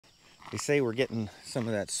They say we're getting some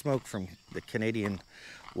of that smoke from the Canadian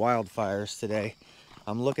wildfires today.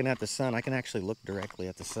 I'm looking at the sun. I can actually look directly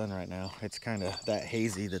at the sun right now. It's kind of that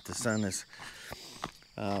hazy that the sun is.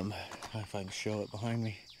 If I can show it behind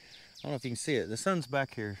me. I don't know if you can see it. The sun's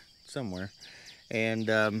back here somewhere. And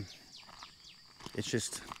it's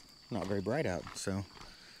just not very bright out. So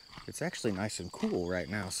it's actually nice and cool right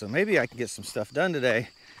now. So maybe I can get some stuff done today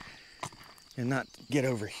and not get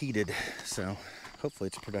overheated. So hopefully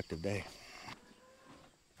it's a productive day.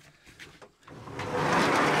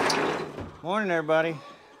 Morning, everybody.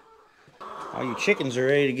 All you chickens are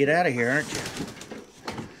ready to get out of here, aren't you?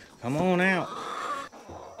 Come on out.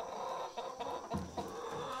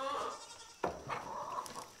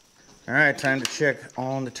 All right, time to check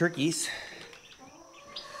on the turkeys.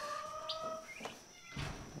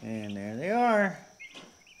 And there they are.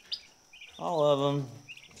 All of them.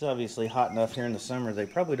 It's obviously hot enough here in the summer. They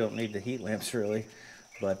probably don't need the heat lamps really,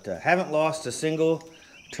 but haven't lost a single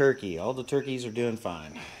turkey. All the turkeys are doing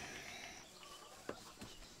fine.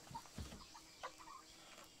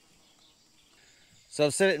 So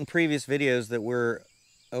I've said it in previous videos that we're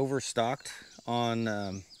overstocked on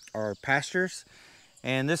our pastures.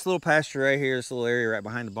 And this little pasture right here, this little area right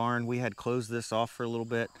behind the barn, we had closed this off for a little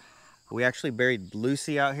bit. We actually buried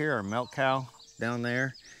Lucy out here, our milk cow, down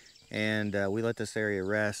there. And we let this area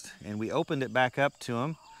rest. And we opened it back up to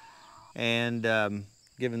them and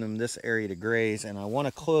given them this area to graze. And I want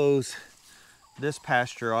to close this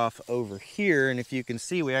pasture off over here. And if you can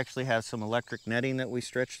see, we actually have some electric netting that we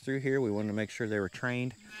stretched through here. We wanted to make sure they were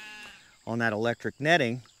trained on that electric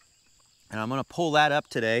netting. And I'm going to pull that up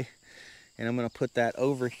today. And I'm going to put that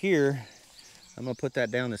over here. I'm going to put that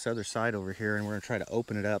down this other side over here, and we're going to try to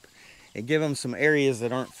open it up and give them some areas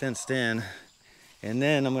that aren't fenced in. And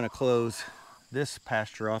then I'm going to close this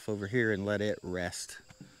pasture off over here and let it rest.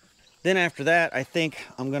 Then after that, I think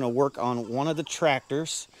I'm going to work on one of the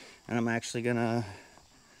tractors, and I'm actually going to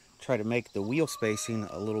try to make the wheel spacing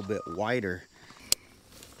a little bit wider.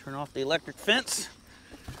 Turn off the electric fence,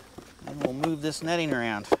 and we'll move this netting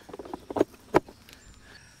around.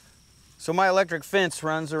 So my electric fence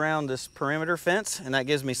runs around this perimeter fence, and that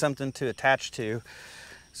gives me something to attach to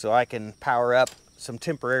so I can power up some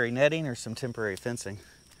temporary netting or some temporary fencing.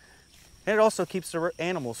 And it also keeps the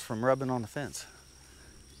animals from rubbing on the fence.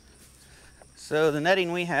 So the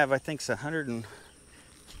netting we have, I think, is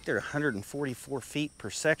 144 feet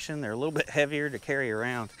per section. They're a little bit heavier to carry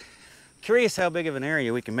around. Curious how big of an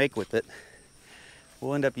area we can make with it.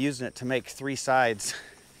 We'll end up using it to make 3 sides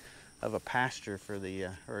of a pasture for the,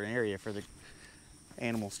 or an area for the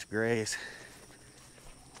animals to graze.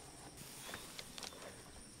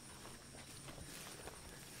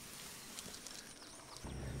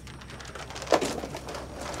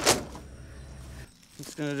 I'm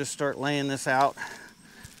just gonna just start laying this out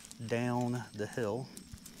down the hill.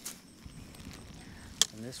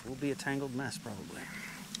 And this will be a tangled mess probably.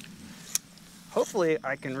 Hopefully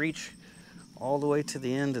I can reach all the way to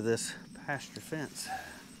the end of this pasture fence.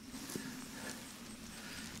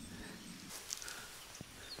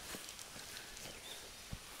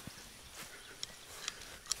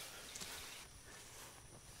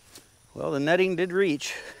 Well, the netting did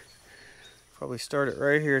reach. Probably start it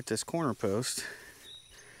right here at this corner post.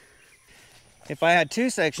 If I had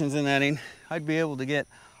 2 sections of netting, I'd be able to get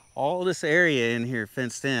all this area in here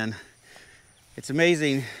fenced in. It's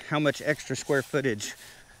amazing how much extra square footage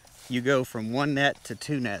you go from 1 net to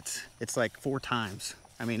 2 nets. It's like 4 times.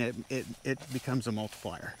 I mean, it becomes a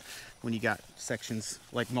multiplier when you got sections,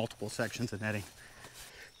 like multiple sections of netting.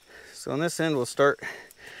 So on this end, we'll start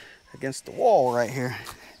against the wall right here.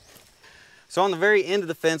 So on the very end of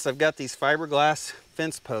the fence, I've got these fiberglass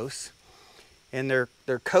fence posts, and they're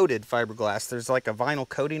coated fiberglass. There's like a vinyl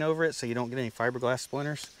coating over it so you don't get any fiberglass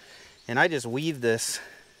splinters. And I just weave this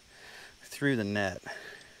through the net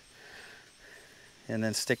and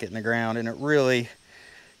then stick it in the ground, and it really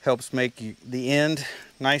helps make the end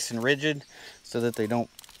nice and rigid so that they don't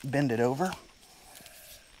bend it over.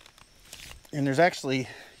 And there's actually,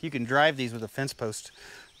 you can drive these with a fence post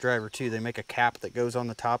driver too. They make a cap that goes on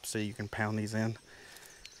the top so you can pound these in.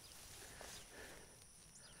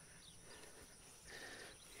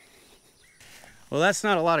 Well, that's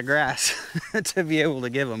not a lot of grass to be able to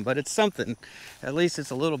give them, but it's something. At least it's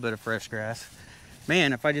a little bit of fresh grass.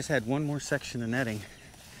 Man, if I just had one more section of netting,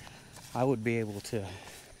 I would be able to,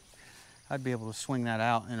 I'd be able to swing that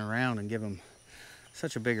out and around and give them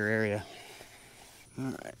such a bigger area. All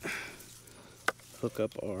right, hook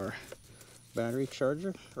up our battery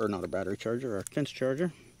charger, or not a battery charger, our fence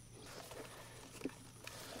charger.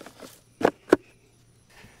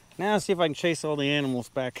 Now see if I can chase all the animals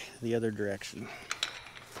back the other direction.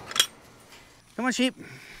 Come on, sheep.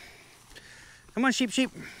 Come on, sheep, sheep.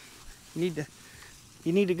 You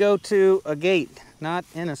need to go to a gate, not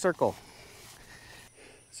in a circle.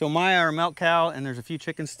 So Maya, our milk cow, and there's a few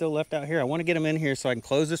chickens still left out here. I want to get them in here so I can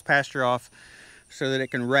close this pasture off so that it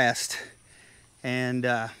can rest. And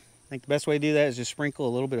I think the best way to do that is just sprinkle a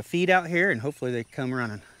little bit of feed out here, and hopefully they come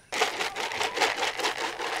running.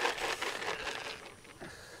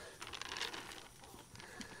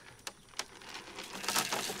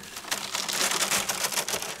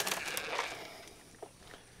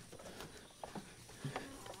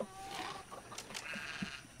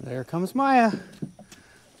 There comes Maya.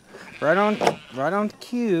 Right on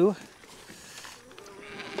cue.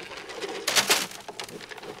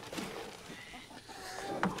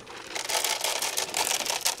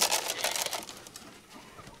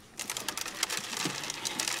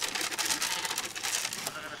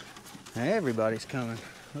 Everybody's coming.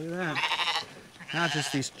 Look at that. Not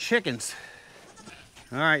just these chickens.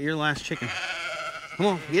 All right, you're the last chicken. Come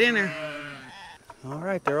on, get in there. All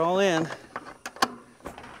right, they're all in.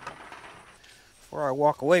 Before I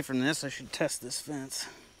walk away from this, I should test this fence.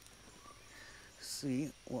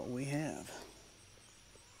 See what we have.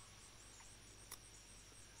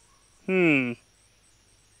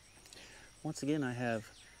 Once again, I have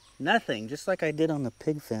nothing, just like I did on the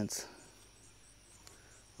pig fence.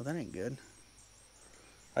 Well, that ain't good.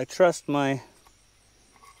 I trust my...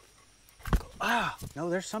 No,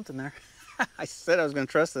 there's something there. I said I was going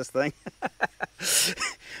to trust this thing.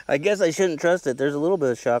 I guess I shouldn't trust it. There's a little bit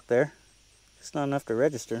of shock there. It's not enough to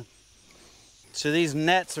register. So these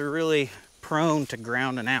nets are really prone to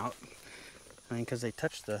grounding out. I mean, because they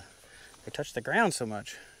touch the ground so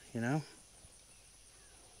much, you know.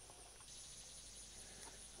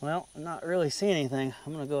 Well, I'm not really seeing anything.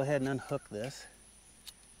 I'm going to go ahead and unhook this.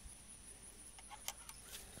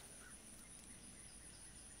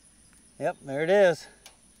 Yep, there it is.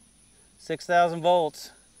 6,000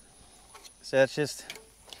 volts. So it's just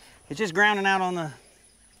grounding out on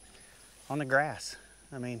the grass.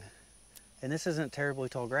 I mean, and this isn't terribly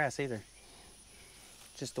tall grass either.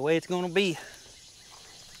 Just the way it's going to be.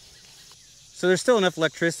 So there's still enough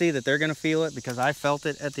electricity that they're going to feel it, because I felt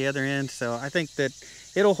it at the other end. So I think that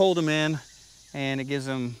it'll hold them in, and it gives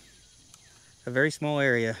them a very small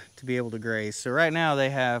area to be able to graze. So right now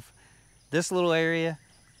they have this little area,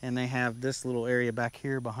 and they have this little area back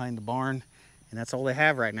here behind the barn, and that's all they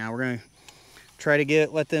have right now. We're going to try to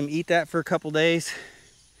let them eat that for a couple days,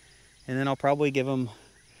 and then I'll probably give them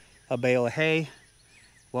a bale of hay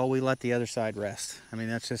while we let the other side rest. I mean,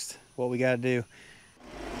 that's just what we got to do.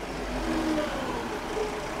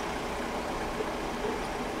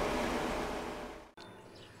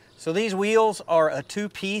 So these wheels are a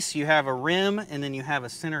two-piece. You have a rim and then you have a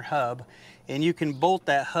center hub, and you can bolt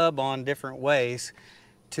that hub on different ways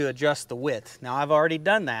to adjust the width. Now I've already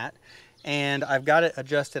done that, and I've got it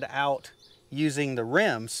adjusted out using the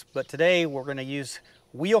rims, but today we're going to use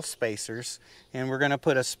wheel spacers, and we're going to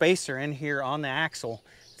put a spacer in here on the axle.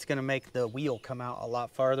 It's going to make the wheel come out a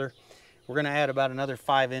lot farther. We're going to add about another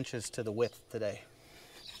 5 inches to the width today.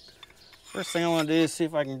 First thing I want to do is see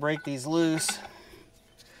if I can break these loose.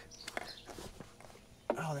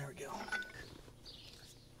 Oh, there we go.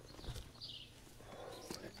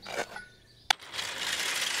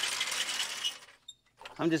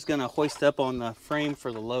 I'm just going to hoist up on the frame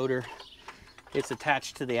for the loader. It's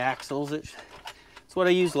attached to the axles. It's what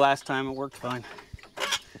I used last time. It worked fine.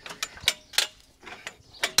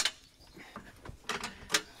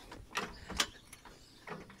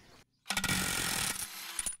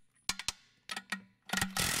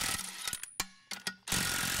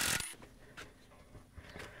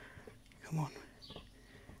 Come on.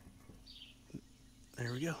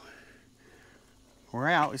 There we go. We're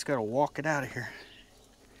out. We just got to walk it out of here.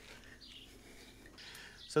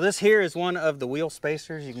 So this here is one of the wheel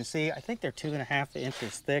spacers. You can see, I think they're 2.5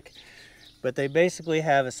 inches thick, but they basically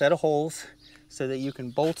have a set of holes so that you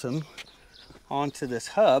can bolt them onto this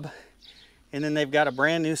hub. And then they've got a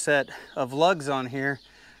brand new set of lugs on here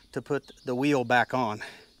to put the wheel back on.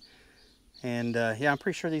 And yeah, I'm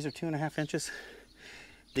pretty sure these are 2.5 inches.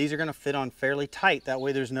 These are gonna fit on fairly tight. That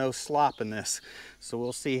way there's no slop in this. So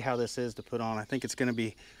we'll see how this is to put on. I think it's gonna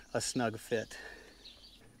be a snug fit.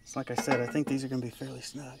 It's like I said, I think these are gonna be fairly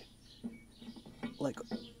snug. Like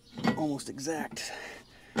almost exact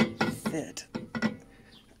fit.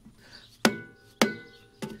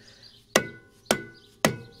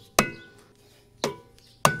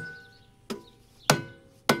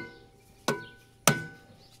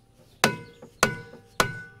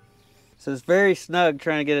 So it's very snug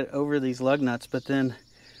trying to get it over these lug nuts, but then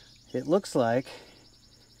it looks like,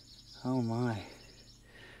 oh my,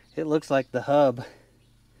 it looks like the hub,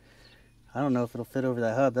 I don't know if it'll fit over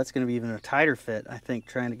that hub. That's going to be even a tighter fit, I think,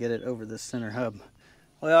 trying to get it over this center hub.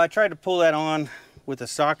 Well, I tried to pull that on with a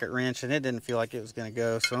socket wrench and it didn't feel like it was going to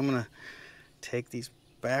go. So I'm going to take these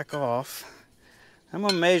back off. I'm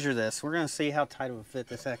going to measure this. We're going to see how tight of a fit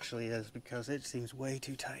this actually is because it seems way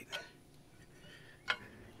too tight.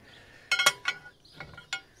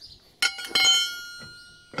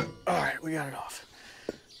 All right, we got it off.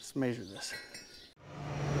 Let's measure this.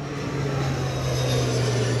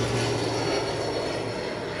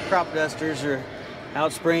 Crop dusters are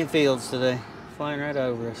out spraying fields today, flying right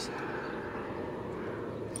over us.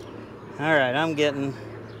 All right, I'm getting,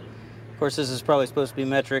 of course this is probably supposed to be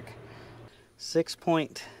metric,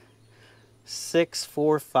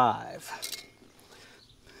 6.645.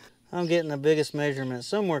 I'm getting the biggest measurement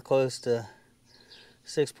somewhere close to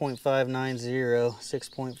 6.590,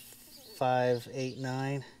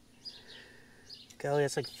 6.589. Golly,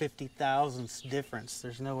 that's like 50 thousandths difference.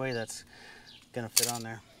 There's no way that's gonna fit on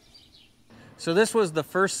there. So this was the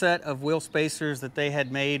first set of wheel spacers that they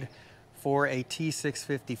had made for a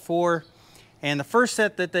T654. And the first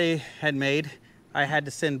set that they had made, I had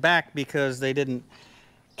to send back because they didn't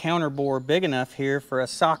counterbore big enough here for a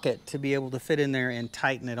socket to be able to fit in there and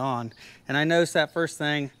tighten it on. And I noticed that first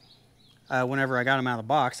thing whenever I got them out of the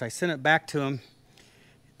box. I sent it back to them.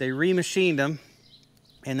 They remachined them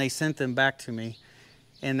and they sent them back to me.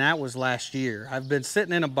 And that was last year. I've been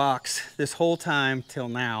sitting in a box this whole time till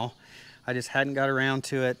now. I just hadn't got around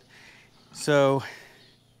to it. So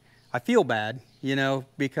I feel bad, you know,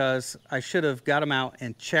 because I should have got them out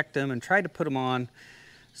and checked them and tried to put them on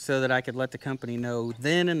so that I could let the company know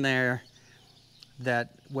then and there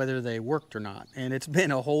that whether they worked or not. And it's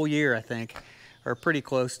been a whole year, I think, or pretty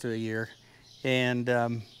close to a year. And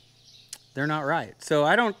they're not right. So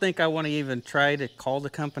I don't think I want to even try to call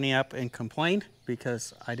the company up and complain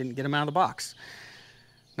because I didn't get them out of the box.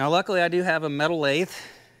 Now, luckily I do have a metal lathe.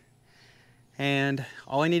 And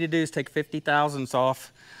all I need to do is take 50 thousandths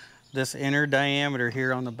off this inner diameter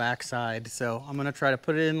here on the back side. So I'm gonna try to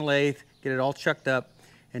put it in the lathe, get it all chucked up,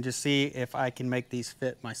 and just see if I can make these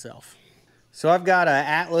fit myself. So I've got an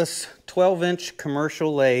Allis 12-inch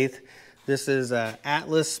commercial lathe. This is an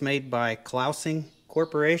Allis made by Klausing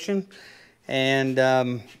Corporation.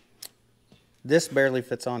 And this barely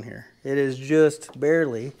fits on here. It is just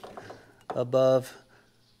barely above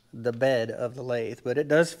the bed of the lathe, but it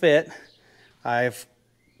does fit.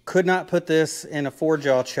 Could not put this in a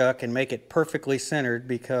 4-jaw chuck and make it perfectly centered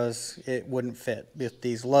because it wouldn't fit. With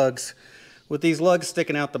these lugs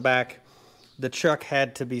sticking out the back, the chuck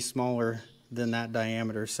had to be smaller than that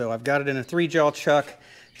diameter. So I've got it in a 3-jaw chuck.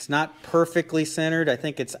 It's not perfectly centered. I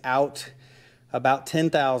think it's out about 10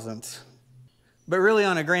 thousandths. But really,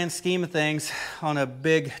 on a grand scheme of things, on a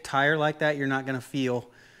big tire like that, you're not going to feel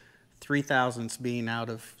 3 thousandths being out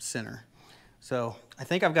of center. So I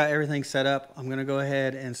think I've got everything set up. I'm going to go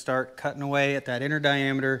ahead and start cutting away at that inner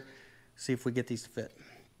diameter, see if we get these to fit.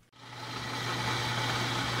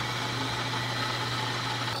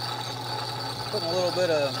 Putting a little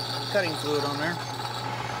bit of cutting fluid on there.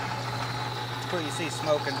 That's what you see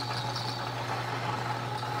smoking.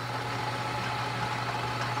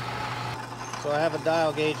 So I have a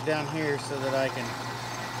dial gauge down here so that I can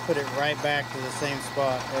put it right back to the same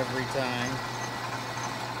spot every time.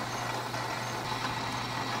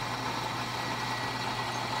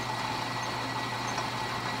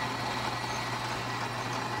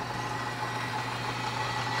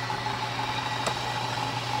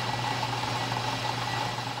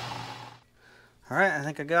 All right, I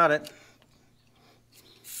think I got it.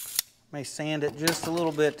 May sand it just a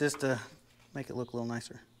little bit just to make it look a little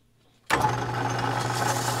nicer.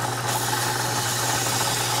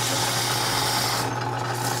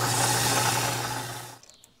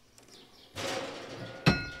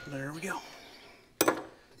 There we go.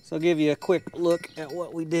 So I'll give you a quick look at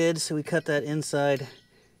what we did. So we cut that inside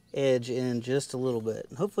edge in just a little bit.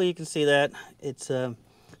 Hopefully you can see that. It's not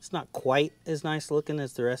quite as nice looking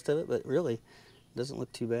as the rest of it, but really doesn't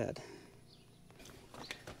look too bad.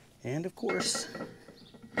 And of course,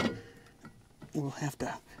 we'll have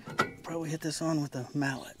to probably hit this on with a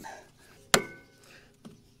mallet.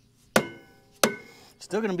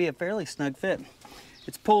 Still going to be a fairly snug fit.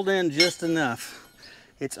 It's pulled in just enough.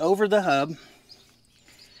 It's over the hub.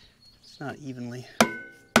 It's not evenly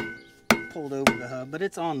pulled over the hub, but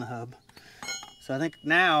it's on the hub. So I think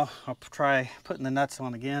now I'll try putting the nuts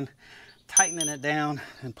on again, tightening it down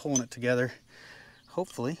and pulling it together.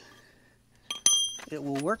 Hopefully it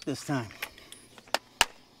will work this time.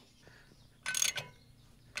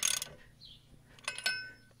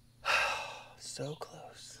 So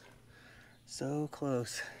close, so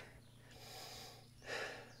close.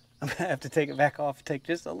 I'm gonna have to take it back off and take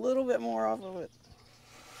just a little bit more off of it.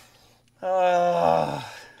 Oh,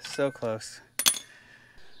 so close.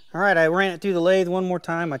 All right, I ran it through the lathe one more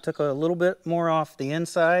time. I took a little bit more off the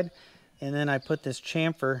inside, and then I put this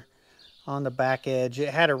chamfer on the back edge. It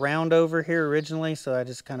had a round over here originally, so I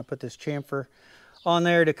just kind of put this chamfer on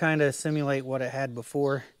there to kind of simulate what it had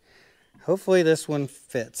before. Hopefully this one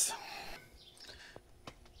fits.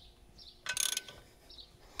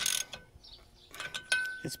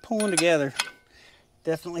 It's pulling together,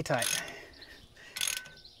 definitely tight.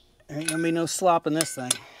 There ain't gonna be no slop in this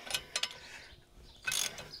thing.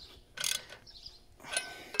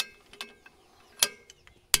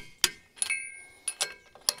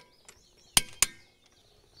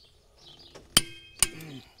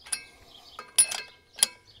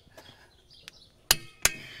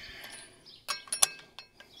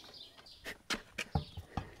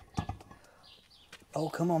 Oh,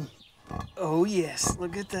 come on. Oh, yes.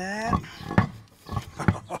 Look at that.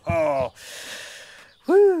 Oh,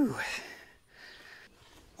 woo.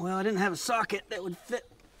 Well, I didn't have a socket that would fit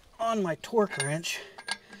on my torque wrench.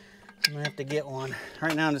 I'm going to have to get one.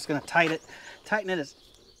 Right now, I'm just going to tighten it as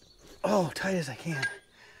tight as I can.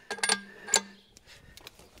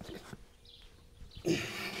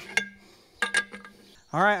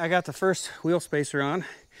 All right, I got the first wheel spacer on.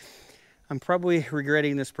 I'm probably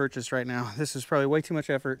regretting this purchase right now. This is probably way too much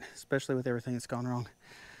effort, especially with everything that's gone wrong.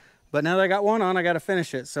 But now that I got one on, I got to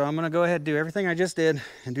finish it. So I'm going to go ahead and do everything I just did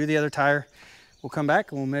and do the other tire. We'll come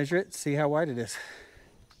back and we'll measure it, see how wide it is.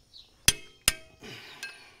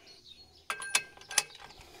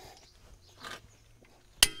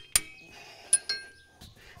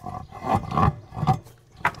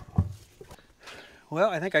 Well,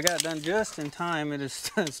 I think I got it done just in time. It is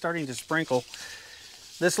starting to sprinkle.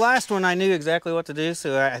 This last one, I knew exactly what to do,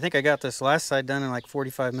 so I think I got this last side done in like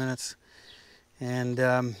 45 minutes.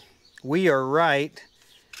 And we are right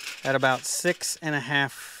at about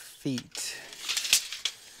 6.5 feet.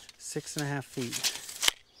 6.5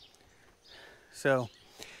 feet. So,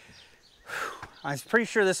 I'm pretty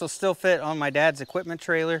sure this will still fit on my dad's equipment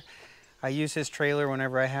trailer. I use his trailer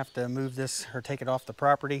whenever I have to move this or take it off the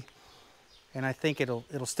property. And I think it'll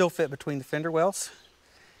still fit between the fender wells.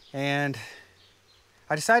 And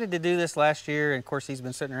I decided to do this last year, and of course he's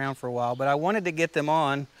been sitting around for a while, but I wanted to get them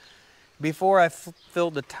on before I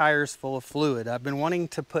filled the tires full of fluid. I've been wanting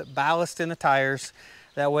to put ballast in the tires.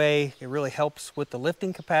 That way it really helps with the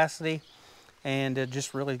lifting capacity, and it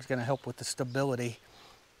just really is gonna help with the stability.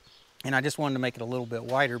 And I just wanted to make it a little bit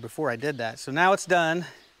wider before I did that. So now it's done.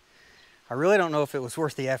 I really don't know if it was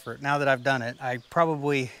worth the effort. Now that I've done it,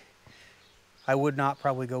 I would not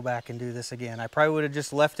probably go back and do this again. I probably would have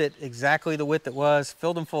just left it exactly the width it was,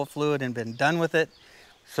 filled them full of fluid, and been done with it.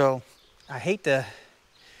 So I hate to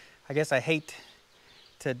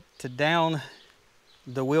down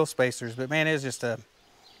the wheel spacers, but man, it is just a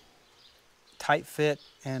tight fit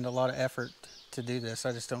and a lot of effort to do this.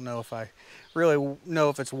 I just don't know if I really know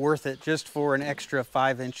if it's worth it just for an extra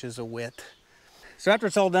 5 inches of width. So after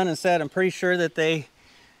it's all done and said, I'm pretty sure that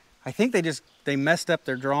I think they messed up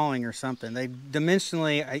their drawing or something.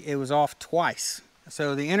 Dimensionally, it was off twice.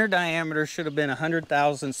 So the inner diameter should have been 100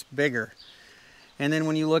 thousandths bigger. And then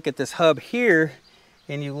when you look at this hub here,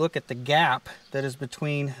 and you look at the gap that is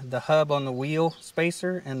between the hub on the wheel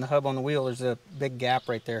spacer and the hub on the wheel, there's a big gap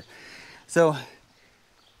right there. So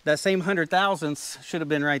that same 100 thousandths should have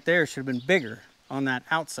been right there, should have been bigger on that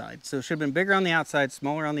outside. So it should have been bigger on the outside,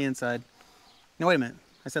 smaller on the inside. No, wait a minute.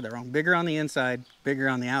 I said that wrong. Bigger on the inside, bigger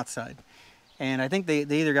on the outside. And I think they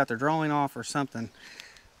either got their drawing off or something,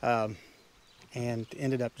 and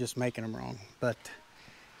ended up just making them wrong. But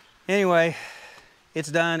anyway,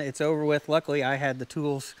 it's done, it's over with. Luckily, I had the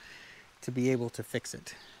tools to be able to fix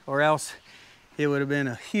it, or else it would have been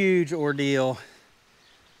a huge ordeal.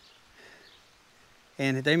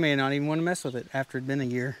 And they may not even want to mess with it after it'd been a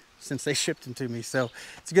year since they shipped them to me. So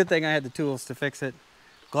it's a good thing I had the tools to fix it.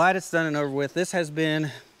 Glad it's done and over with. This has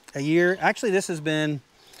been a year. Actually, this has been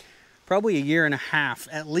probably a year and a half,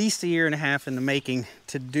 at least a year and a half in the making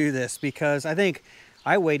to do this, because I think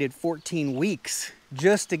I waited 14 weeks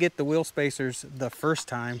just to get the wheel spacers the first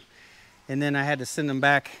time. And then I had to send them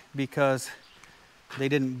back because they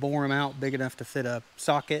didn't bore them out big enough to fit a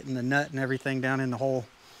socket and the nut and everything down in the hole.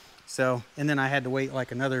 So, and then I had to wait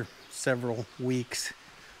like another several weeks,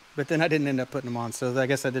 but then I didn't end up putting them on. So I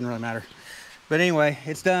guess that didn't really matter. But anyway,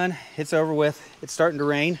 it's done, it's over with. It's starting to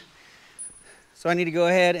rain. So I need to go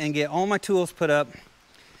ahead and get all my tools put up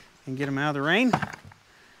and get them out of the rain.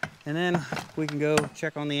 And then we can go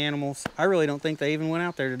check on the animals. I really don't think they even went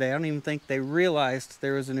out there today. I don't even think they realized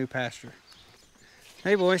there was a new pasture.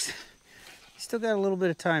 Hey boys, still got a little bit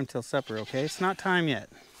of time till supper, okay? It's not time yet.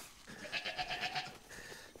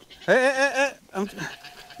 Hey,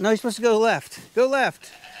 no, you're supposed to go left. Go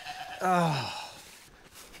left. Oh,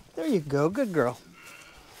 there you go. Good girl.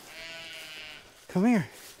 Come here.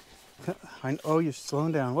 Oh, you're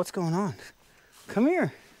slowing down. What's going on? Come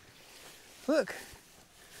here. Look.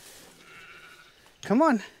 Come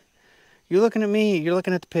on. You're looking at me. You're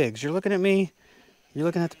looking at the pigs. You're looking at me. You're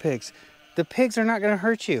looking at the pigs. The pigs are not going to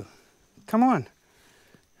hurt you. Come on.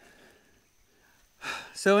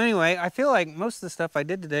 So anyway, I feel like most of the stuff I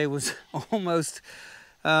did today was almost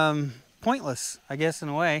pointless, I guess, in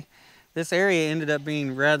a way. This area ended up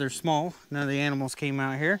being rather small. None of the animals came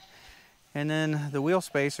out here. And then the wheel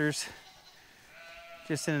spacers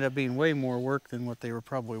just ended up being way more work than what they were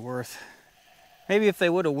probably worth. Maybe if they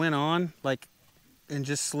would have went on, like, and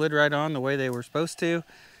just slid right on the way they were supposed to,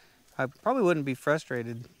 I probably wouldn't be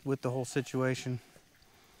frustrated with the whole situation.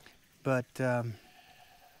 But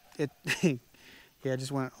it yeah, it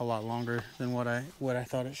just went a lot longer than what I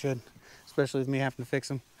thought it should, especially with me having to fix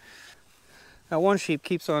them. That one sheep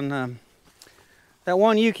keeps on, that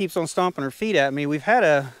one ewe keeps on stomping her feet at me. We've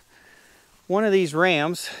had one of these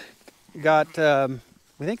rams got,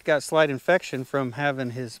 we think got slight infection from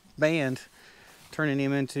having his band turning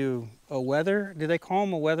him into a wether. Do they call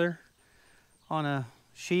him a wether on a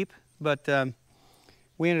sheep? But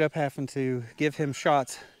we ended up having to give him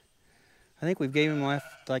shots. I think we've gave him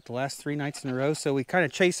like the last 3 nights in a row. So we kind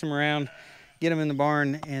of chase him around, get him in the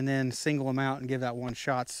barn, and then single him out and give that one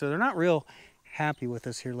shot. So they're not real happy with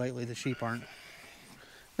us here lately. The sheep aren't.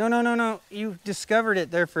 No, no, no, no. You discovered it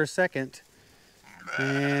there for a second.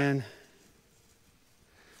 And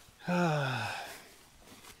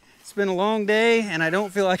it's been a long day, and I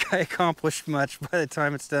don't feel like I accomplished much by the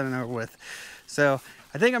time it's done and over with. So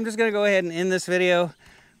I think I'm just going to go ahead and end this video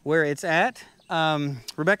where it's at.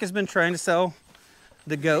 Rebecca's been trying to sell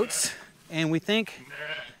the goats, and we think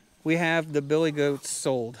we have the billy goats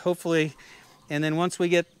sold, hopefully. And then once we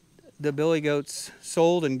get the billy goats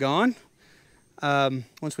sold and gone,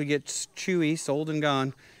 once we get Chewy sold and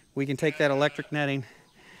gone, we can take that electric netting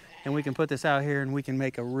and we can put this out here and we can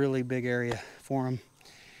make a really big area for them.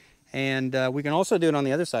 And we can also do it on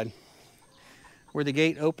the other side where the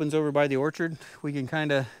gate opens over by the orchard. We can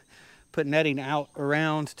kind of put netting out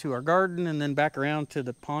around to our garden and then back around to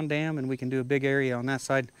the pond dam, and we can do a big area on that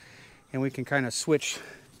side, and we can kind of switch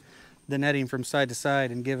the netting from side to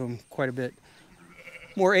side and give them quite a bit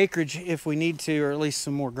more acreage if we need to, or at least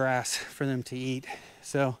some more grass for them to eat.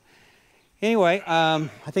 So anyway, I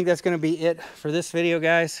think that's going to be it for this video,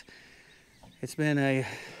 guys. It's been a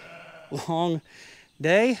long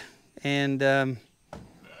day, and I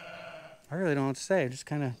really don't know what to say. I'm just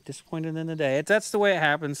kind of disappointed in the day. That's the way it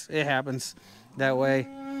happens. It happens that way.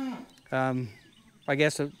 I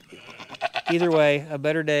guess either way, a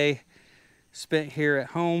better day spent here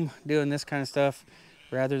at home doing this kind of stuff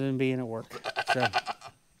rather than being at work. So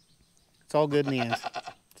it's all good in the end.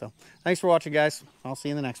 So thanks for watching, guys. I'll see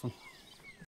you in the next one.